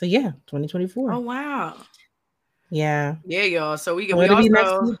 So yeah, 2024. Oh wow. Yeah. Yeah, y'all. So we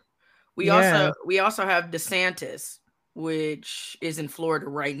also have DeSantis, which is in Florida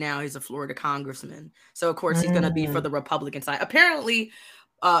right now. He's a Florida congressman. So of course he's going to be for the Republican side. Apparently,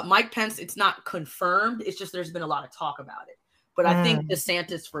 Mike Pence, it's not confirmed. It's just there's been a lot of talk about it. But I think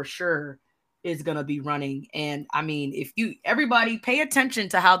DeSantis for sure is going to be running. And I mean, everybody pay attention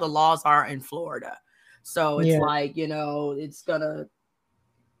to how the laws are in Florida. So it's like, you know, it's going to,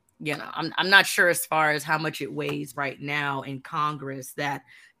 you know, I'm not sure as far as how much it weighs right now in Congress, that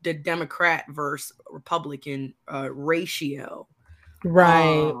the Democrat versus Republican ratio.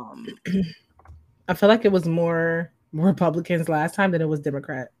 Right. I feel like it was more Republicans last time than it was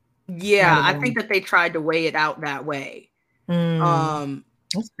Democrat. Yeah, I think that they tried to weigh it out that way.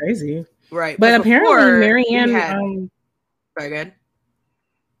 That's crazy. Right. But apparently Marianne very good.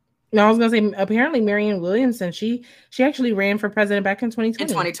 No, I was gonna say apparently Marianne Williamson, she actually ran for president back in 2020. In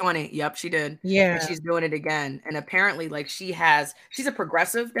 2020. Yep, she did. Yeah. And she's doing it again. And apparently, like, she's a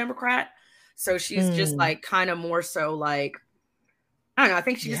progressive Democrat. So she's just like kind of more so like, I don't know. I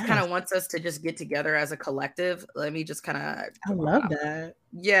think she just kind of wants us to just get together as a collective. Let me just kind of. I love that.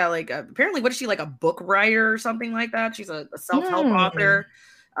 Yeah, like apparently, what is she, like a book writer or something like that? She's a self-help author,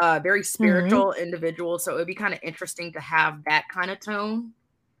 very spiritual individual. So it'd be kind of interesting to have that kind of tone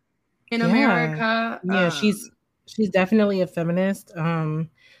in America. Yeah, she's definitely a feminist. I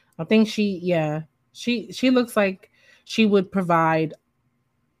think she looks like she would provide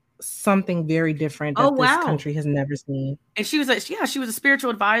something very different that this country has never seen. And she was a spiritual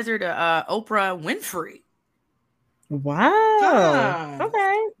advisor to Oprah Winfrey. Wow.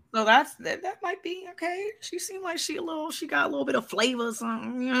 Okay. So that might be okay. She seemed like she got a little bit of flavor or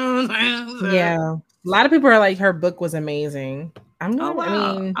something. You know what I'm saying? Yeah. A lot of people are like, her book was amazing. I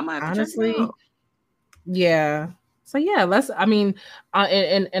mean, honestly, yeah. So yeah,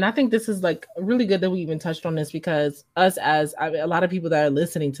 and I think this is like really good that we even touched on this, because a lot of people that are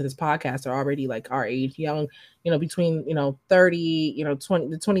listening to this podcast are already like our age, young, you know, between, 30, the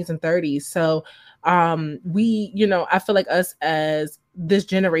 20s and 30s. So we, I feel like us as this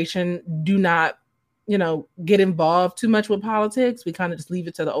generation do not, get involved too much with politics. We kind of just leave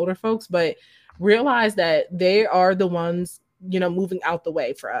it to the older folks, but realize that they are the ones, moving out the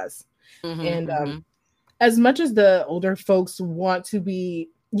way for us. As much as the older folks want to be,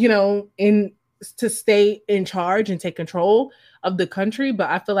 to stay in charge and take control of the country, but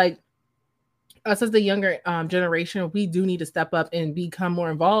I feel like us as the younger generation, we do need to step up and become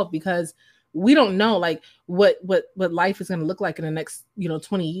more involved, because we don't know like what life is going to look like in the next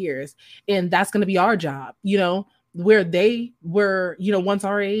 20 years, and that's going to be our job, where they were once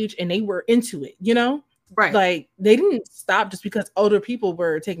our age and they were into it, Right. Like they didn't stop just because older people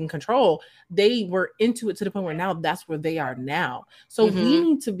were taking control. They were into it to the point where now that's where they are now. So we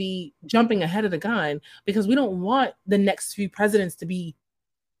need to be jumping ahead of the gun because we don't want the next few presidents to be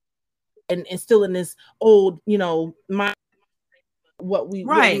and still in this old, mind what we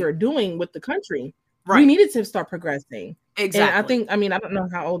are doing with the country. We needed to start progressing. Exactly. And I don't know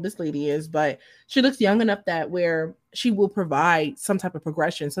how old this lady is, but she looks young enough that where she will provide some type of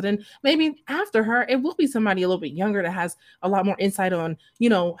progression. So then maybe after her, it will be somebody a little bit younger that has a lot more insight on,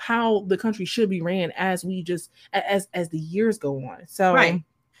 how the country should be ran as we just as the years go on. So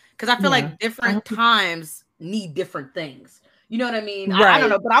because I feel like different times need different things. You know what I mean? Right. I don't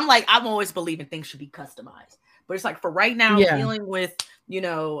know, but I'm always believing things should be customized. But it's like for right now, dealing with,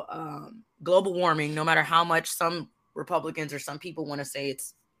 global warming, no matter how much some Republicans or some people want to say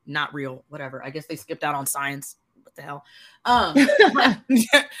it's not real, whatever. I guess they skipped out on science. What the hell?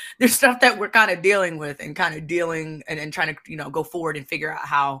 There's stuff that we're kind of dealing with and kind of dealing and trying to, go forward and figure out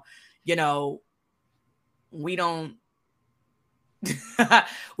how, we don't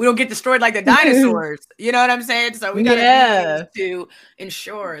get destroyed like the dinosaurs. You know what I'm saying? So we gotta do things to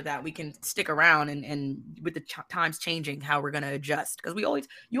ensure that we can stick around and with the times changing, how we're gonna adjust. Because you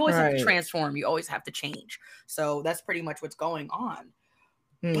always have to transform. You always have to change. So that's pretty much what's going on.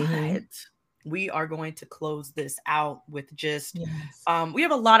 But we are going to close this out with just we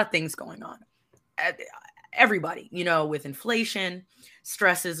have a lot of things going on. Everybody, with inflation,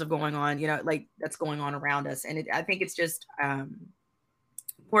 stresses of going on, like that's going on around us. And I think it's just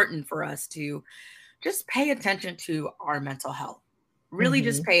important for us to just pay attention to our mental health. Really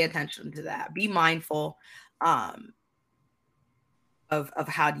just pay attention to that. Be mindful of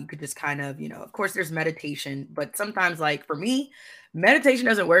how you could just kind of, of course there's meditation, but sometimes like for me, meditation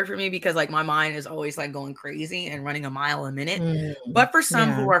doesn't work for me because like my mind is always like going crazy and running a mile a minute. But for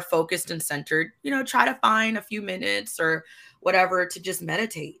some who are focused and centered, try to find a few minutes or whatever to just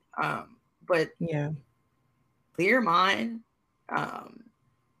meditate. But clear your mind,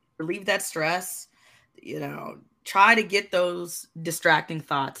 relieve that stress, try to get those distracting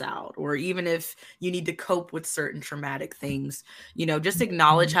thoughts out. Or even if you need to cope with certain traumatic things, just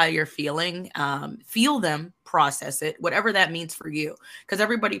acknowledge how you're feeling, feel them, process it, whatever that means for you, because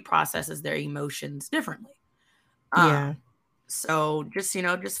everybody processes their emotions differently. So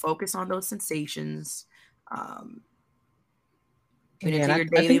just focus on those sensations. Tune into your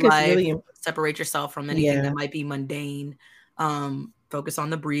daily life, separate yourself from anything that might be mundane. Focus on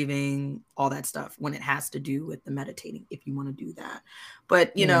the breathing, all that stuff when it has to do with the meditating, if you want to do that.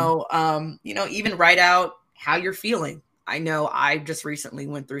 But, even write out how you're feeling. I know I just recently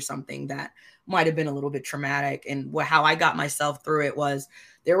went through something that might have been a little bit traumatic. And how I got myself through it was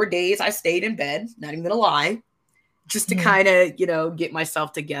there were days I stayed in bed, not even gonna lie, just to kind of, get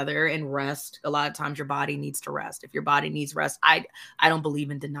myself together and rest. A lot of times your body needs to rest. If your body needs rest, I don't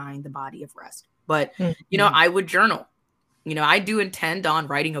believe in denying the body of rest. But, I would journal. I do intend on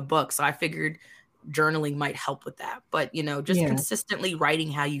writing a book. So I figured journaling might help with that. But, just consistently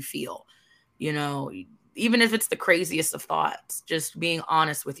writing how you feel, even if it's the craziest of thoughts, just being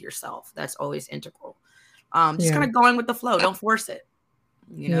honest with yourself. That's always integral. Just kind of going with the flow. Don't force it.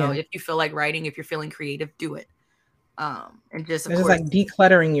 If you feel like writing, if you're feeling creative, do it. And just, of course, like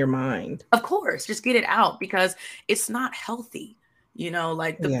decluttering your mind. Of course, just get it out because it's not healthy.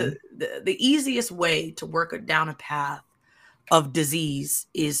 The easiest way to work down a path of disease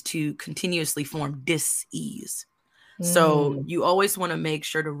is to continuously form dis-ease. So you always want to make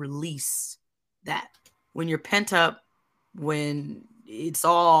sure to release that. When you're pent up, when it's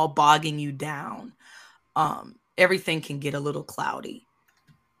all bogging you down, everything can get a little cloudy.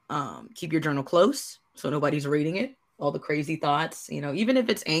 Keep your journal close so nobody's reading it. All the crazy thoughts, even if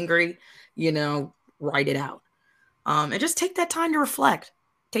it's angry, write it out. And just take that time to reflect.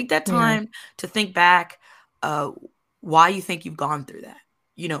 Take that time to think back why you think you've gone through that.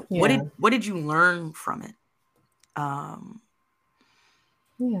 What did you learn from it? How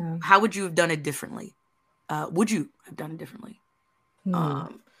would you have done it differently? Would you have done it differently?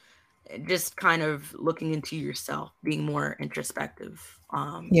 Just kind of looking into yourself, being more introspective.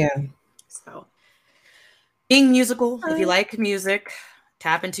 So being musical, if you like music,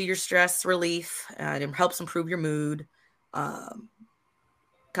 tap into your stress relief. It helps improve your mood.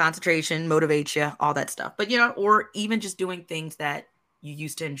 Concentration, motivates you, all that stuff. But or even just doing things that you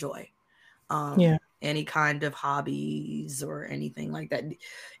used to enjoy. Any kind of hobbies or anything like that.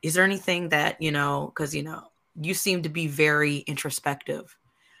 Is there anything that because you seem to be very introspective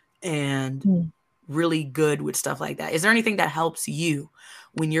and really good with stuff like that. Is there anything that helps you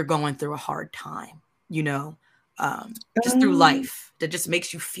when you're going through a hard time, just through life, that just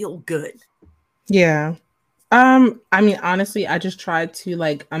makes you feel good? Yeah. I mean, honestly, I just try to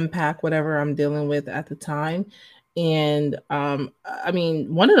like unpack whatever I'm dealing with at the time. And I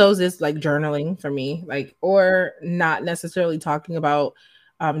mean, one of those is like journaling for me, like, or not necessarily talking about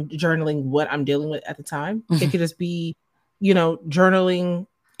journaling what I'm dealing with at the time. It Mhm. could just be, journaling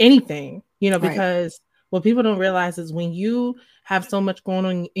anything, Right. because what people don't realize is when you have so much going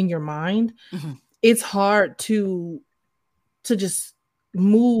on in your mind, Mhm. it's hard to just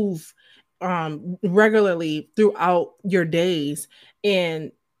move regularly throughout your days.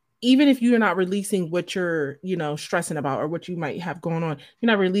 And even if you're not releasing what you're stressing about or what you might have going on, you're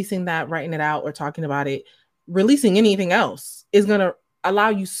not releasing that, writing it out or talking about it, releasing anything else is going to allow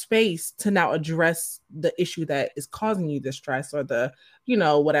you space to now address the issue that is causing you the stress or the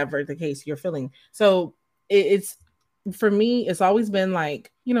whatever the case you're feeling. So it's for me, it's always been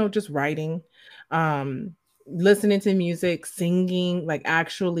like just writing, um listening to music, singing, like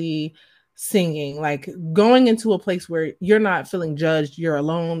actually singing, like going into a place where you're not feeling judged, you're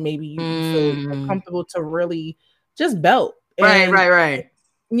alone, maybe you feel Mm. comfortable to really just belt. Right, And right, right.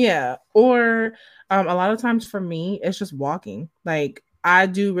 yeah, or a lot of times for me it's just walking. Like I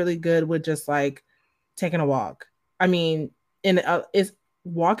do really good with just like taking a walk. I mean, and it's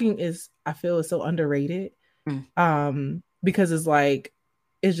walking is, I feel, is so underrated, Mm. because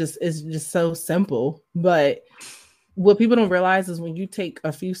it's just so simple. But what people don't realize is when you take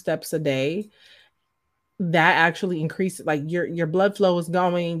a few steps a day, that actually increases, like your blood flow is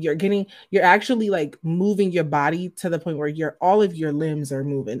going, you're actually like moving your body to the point where all of your limbs are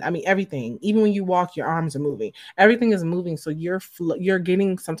moving. I mean, everything, even when you walk, your arms are moving, everything is moving. So you're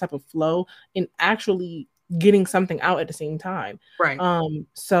getting some type of flow and actually getting something out at the same time. Right.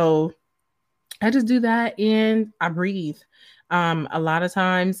 So I just do that and I breathe. A lot of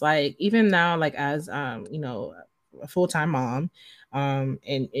times, like even now, like as a full-time mom,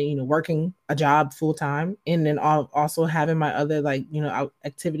 and working a job full time, and then also having my other like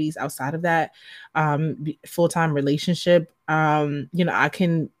activities outside of that, full-time relationship. I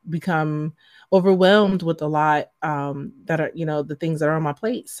can become overwhelmed with a lot that are the things that are on my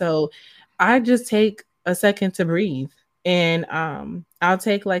plate. So I just take a second to breathe, and I'll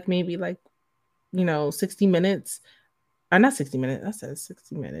take like maybe like 60 minutes. Not 60 minutes. I said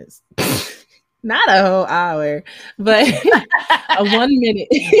 60 minutes. Not a whole hour, but a 1 minute.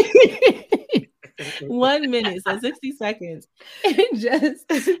 1 minute. So 60 seconds.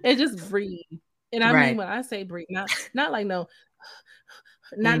 And just breathe. And I mean Right. when I say breathe, not like not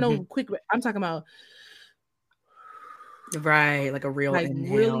Mhm. no quick. I'm talking about Right, like a real like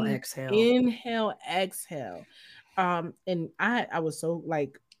inhale, really exhale. inhale, exhale. And I was so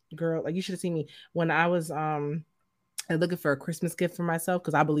like, girl, like you should have seen me when I was looking for a Christmas gift for myself,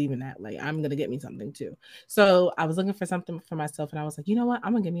 because I believe in that. Like I'm gonna get me something too. So I was looking for something for myself, and I was like, you know what?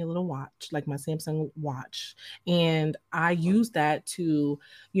 I'm gonna get me a little watch, like my Samsung watch, and I use that to,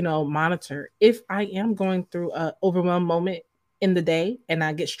 monitor if I am going through a overwhelmed moment in the day and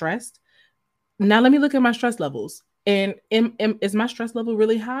I get stressed. Now let me look at my stress levels. And is my stress level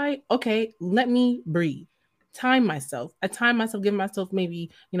really high? Okay, let me breathe. Time myself. I time myself, give myself maybe,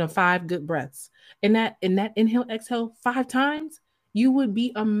 5 good breaths. In that inhale, exhale 5 times, you would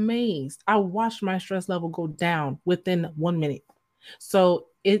be amazed. I watched my stress level go down within 1 minute. So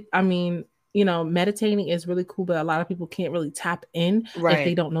I mean, meditating is really cool, but a lot of people can't really tap in if they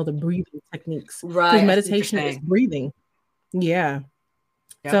Right. don't know the breathing techniques. Because Right, I see what you're meditation is saying. breathing. Yeah.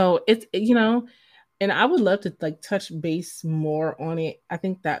 Yep. So and I would love to like touch base more on it. I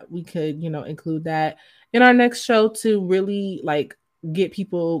think that we could, include that in our next show to really like get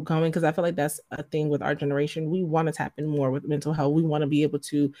people going, because I feel like that's a thing with our generation. We want to tap in more with mental health. We want to be able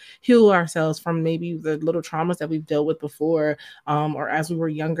to heal ourselves from maybe the little traumas that we've dealt with before, or as we were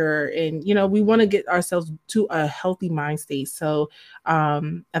younger. And we want to get ourselves to a healthy mind state. So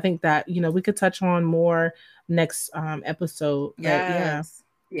I think that we could touch on more next episode. But yeah. Yes.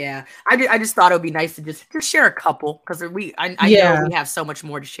 Yeah. I just thought it would be nice to just share a couple because I know Yeah. we have so much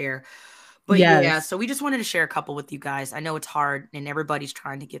more to share. But yeah, Yes. so we just wanted to share a couple with you guys. I know it's hard and everybody's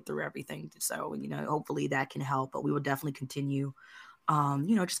trying to get through everything. So, hopefully that can help, but we will definitely continue,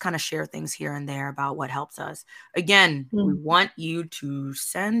 just kind of share things here and there about what helps us. Again, we Mm. want you to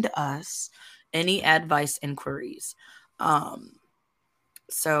send us any advice inquiries.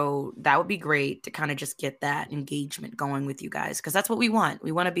 So that would be great to kind of just get that engagement going with you guys, because that's what we want.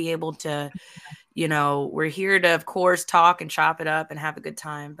 We want to be able to, we're here to, of course, talk and chop it up and have a good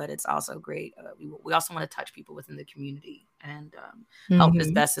time, but it's also great. We also want to touch people within the community and help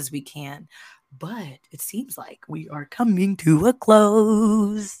as Mhm. best as we can. But it seems like we are coming to a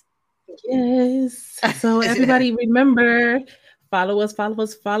close. Yes. So everybody remember, Follow us.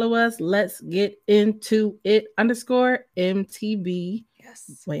 Let's get into it. _MTB.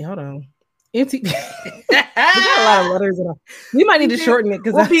 Yes. Wait, hold on. MTB. We got a lot of letters in it. We might need to shorten it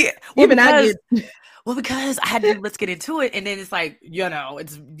because because I had to let's get into it, and then it's like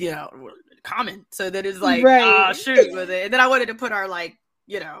it's common, so then it's like shoot with it, and then I wanted to put our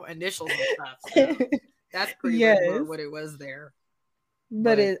initials and stuff. So that's pretty much what it was there.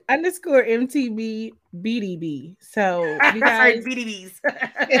 But it's _MTB BDB. So you guys, BDBs,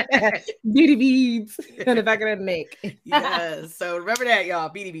 BDBs on the back of the neck. Yes. So remember that, y'all.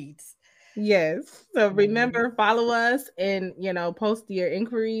 BDBs. Yes. So remember, follow us and post your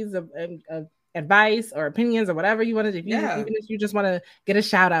inquiries of advice or opinions or whatever you want to do. Even if you just want to get a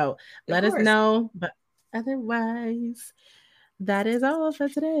shout out, let us know. But otherwise, that is all for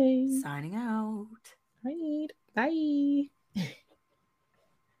today. Signing out. Right. Bye.